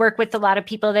 I work with a lot of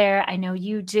people there. I know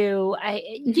you do.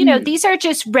 These are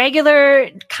just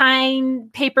regular,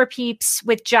 kind paper peeps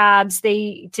with jobs.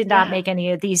 They did not make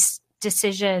any of these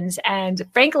decisions. And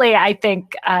frankly, I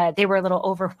think they were a little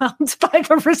overwhelmed by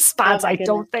the response. I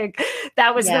don't think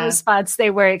that was the response they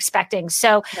were expecting.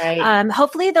 So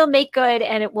hopefully they'll make good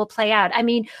and it will play out. I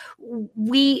mean,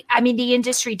 the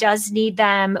industry does need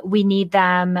them. We need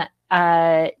them.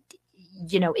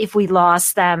 if we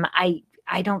lost them, I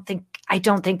don't think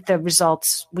the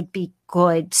results would be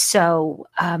good. So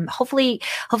hopefully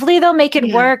they'll make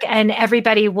it work and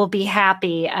everybody will be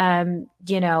happy.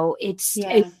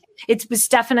 It was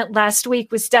definite. Last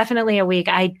week was definitely a week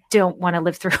I don't want to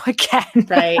live through again.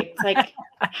 Right. Like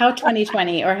how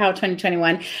 2020 or how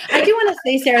 2021. I do want to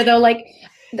say, Sarah, though, like,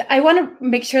 I want to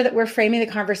make sure that we're framing the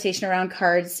conversation around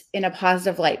cards in a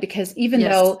positive light, because even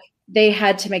though they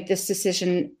had to make this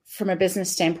decision from a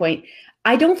business standpoint,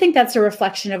 I don't think that's a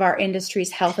reflection of our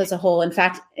industry's health as a whole. In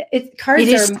fact,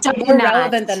 cards are more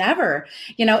relevant than ever.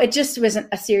 It just was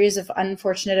a series of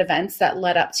unfortunate events that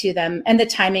led up to them, and the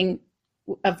timing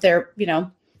of their,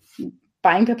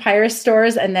 buying papyrus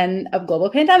stores, and then a global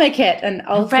pandemic hit and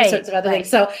all sorts of other things.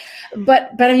 So,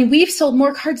 but I mean, we've sold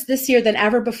more cards this year than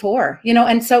ever before,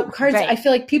 and so cards, I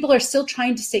feel like people are still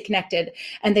trying to stay connected,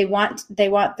 and they want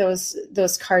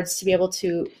those cards to be able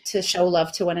to show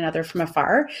love to one another from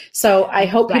afar. So I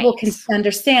hope people can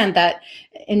understand that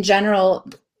in general,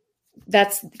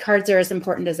 cards are as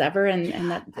important as ever.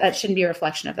 And that shouldn't be a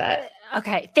reflection of that.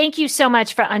 Okay. Thank you so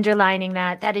much for underlining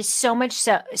that. That is so much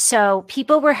so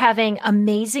people were having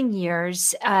amazing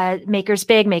years, makers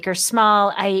big, makers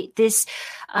small.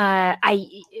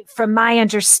 From my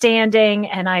understanding,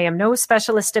 and I am no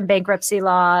specialist in bankruptcy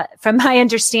law, from my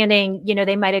understanding,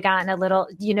 they might have gotten a little,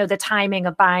 the timing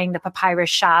of buying the papyrus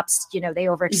shops, they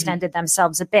overextended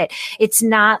themselves a bit. It's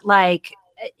not like,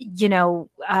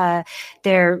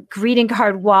 their greeting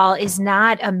card wall is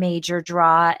not a major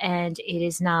draw, and it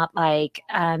is not like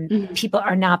people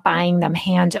are not buying them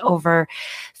hand over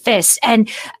fist. And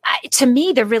to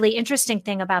me, the really interesting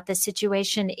thing about this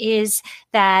situation is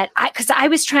that because I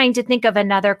was trying to think of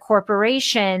another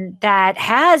corporation that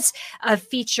has a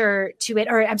feature to it,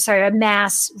 or I'm sorry, a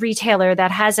mass retailer that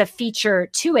has a feature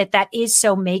to it that is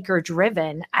so maker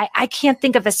driven. I can't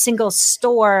think of a single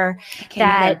store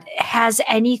that has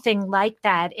anything like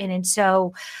that. And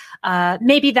so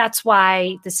maybe that's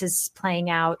why this is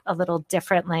playing out a little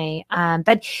differently.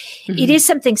 But it is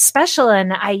something special,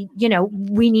 and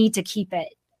we need to keep it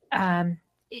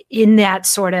in that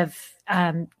sort of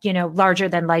larger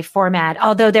than life format.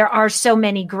 Although there are so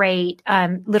many great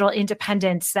little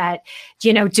independents that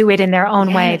do it in their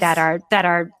own way that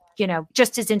are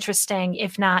just as interesting,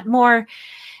 if not more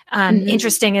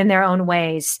interesting in their own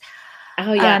ways.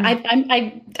 Oh yeah,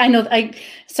 I know.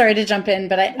 Sorry to jump in,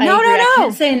 but I agree. I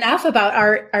can't say enough about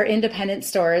our independent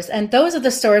stores, and those are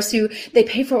the stores who they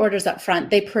pay for orders up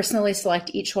front. They personally select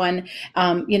each one.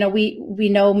 We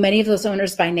know many of those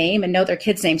owners by name and know their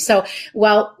kids' names. So,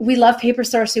 while we love paper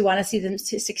stores, we want to see them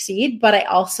to succeed, but I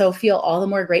also feel all the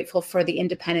more grateful for the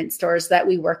independent stores that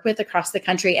we work with across the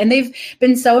country, and they've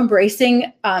been so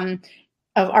embracing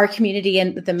of our community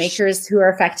and the makers who are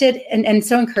affected, and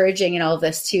so encouraging in all of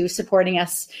this too, supporting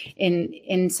us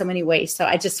in so many ways. So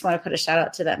I just want to put a shout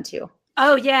out to them too.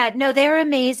 Oh yeah, no, they're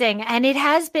amazing. And it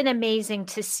has been amazing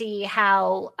to see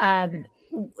how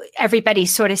everybody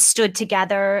sort of stood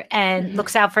together and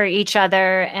looks out for each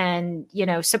other and,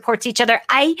 supports each other.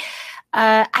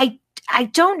 I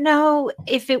don't know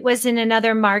if it was in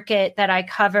another market that I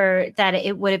cover that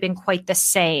it would have been quite the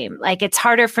same. Like, it's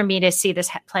harder for me to see this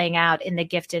playing out in the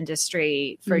gift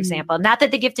industry, for example. Not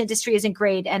that the gift industry isn't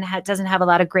great and doesn't have a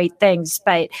lot of great things,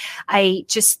 but I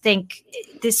just think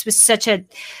this was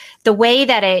the way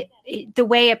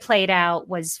it played out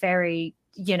was very,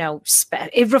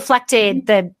 it reflected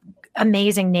the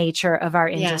amazing nature of our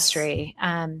industry.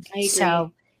 I agree.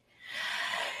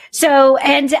 So,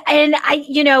 and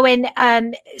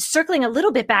circling a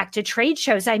little bit back to trade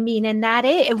shows, I mean, and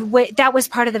that was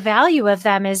part of the value of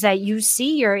them, is that you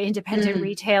see your independent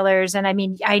retailers. And I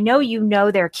mean, I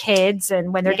know their kids,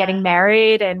 and when they're getting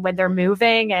married, and when they're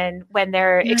moving, and when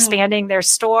they're expanding their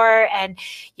store, and,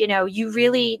 you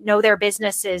really know their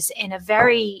businesses in a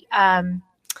very,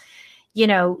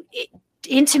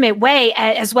 intimate way,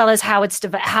 as well as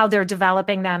how they're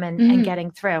developing them and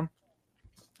getting through.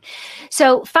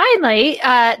 So finally,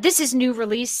 this is new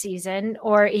release season,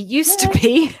 or it used to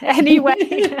be anyway.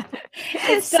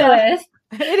 It still is.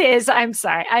 It is. I'm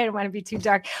sorry. I don't want to be too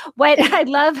dark. What I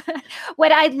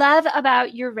love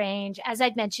about your range, as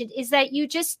I've mentioned, is that you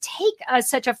just take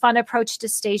such a fun approach to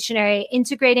stationery,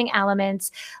 integrating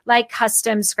elements like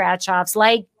custom scratch offs,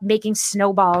 like making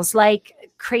snowballs, like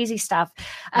crazy stuff,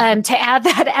 to add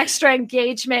that extra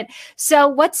engagement. So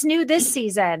what's new this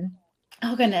season?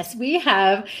 Oh, goodness. We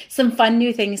have some fun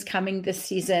new things coming this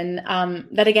season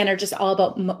that, again, are just all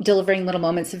about delivering little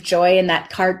moments of joy in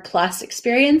that Card Plus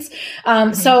experience.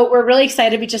 So we're really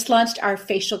excited. We just launched our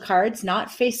facial cards, not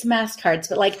face mask cards,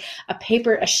 but like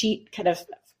a sheet kind of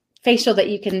facial that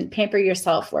you can pamper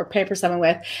yourself or pamper someone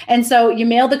with. And so you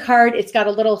mail the card. It's got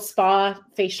a little spa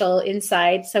facial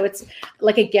inside. So it's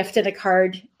like a gift and a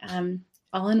card,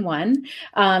 all in one.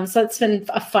 So it's been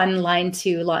a fun line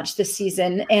to launch this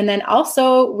season. And then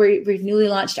also we've newly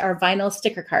launched our vinyl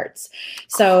sticker cards.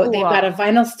 So They've got a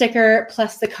vinyl sticker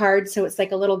plus the card. So it's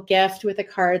like a little gift with a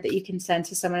card that you can send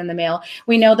to someone in the mail.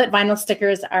 We know that vinyl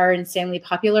stickers are insanely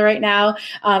popular right now.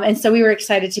 And so we were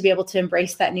excited to be able to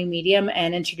embrace that new medium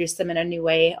and introduce them in a new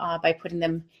way by putting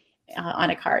them on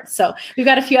a card. So we've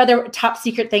got a few other top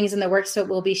secret things in the works that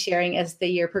we'll be sharing as the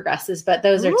year progresses. But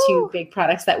those are two big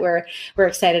products that we're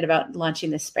excited about launching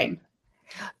this spring.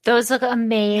 Those look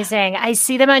amazing. I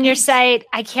see them on your site.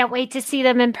 I can't wait to see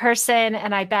them in person.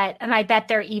 And I bet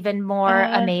they're even more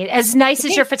amazing. As nice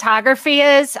as your photography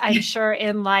is, I'm sure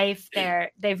in life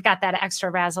they've got that extra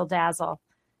razzle dazzle.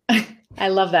 I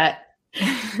love that.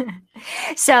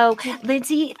 So,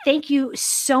 Lindsay, thank you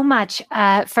so much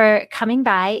for coming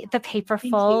by the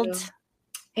Paperfold.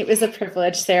 It was a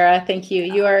privilege, Sarah. Thank you.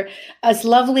 You are as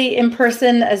lovely in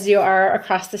person as you are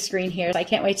across the screen here. I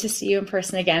can't wait to see you in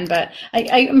person again. But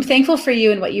I'm thankful for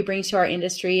you and what you bring to our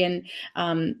industry, and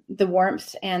the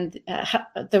warmth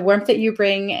that you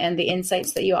bring and the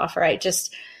insights that you offer.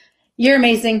 You're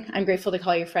amazing. I'm grateful to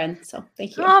call you friend. So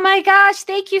thank you. Oh my gosh.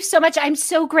 Thank you so much. I'm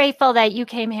so grateful that you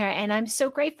came here, and I'm so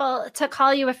grateful to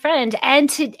call you a friend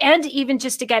and even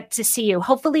just to get to see you.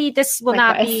 Hopefully this will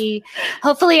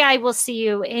hopefully I will see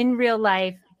you in real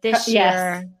life this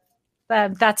year.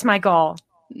 That's my goal.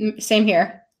 Same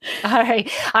here. All right.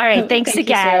 Thanks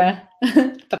again. You,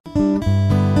 Sarah.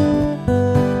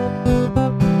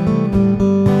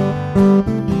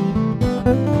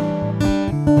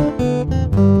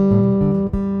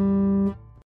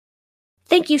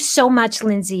 Thank you so much,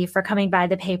 Lindsay, for coming by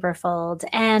the Paperfold.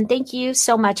 And thank you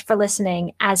so much for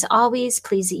listening. As always,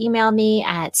 please email me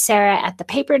at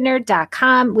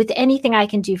sarah@thepapernerd.com with anything I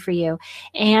can do for you.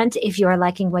 And if you are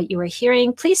liking what you are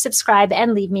hearing, please subscribe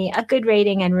and leave me a good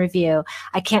rating and review.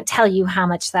 I can't tell you how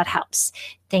much that helps.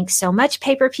 Thanks so much,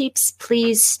 Paper Peeps.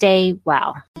 Please stay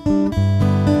well.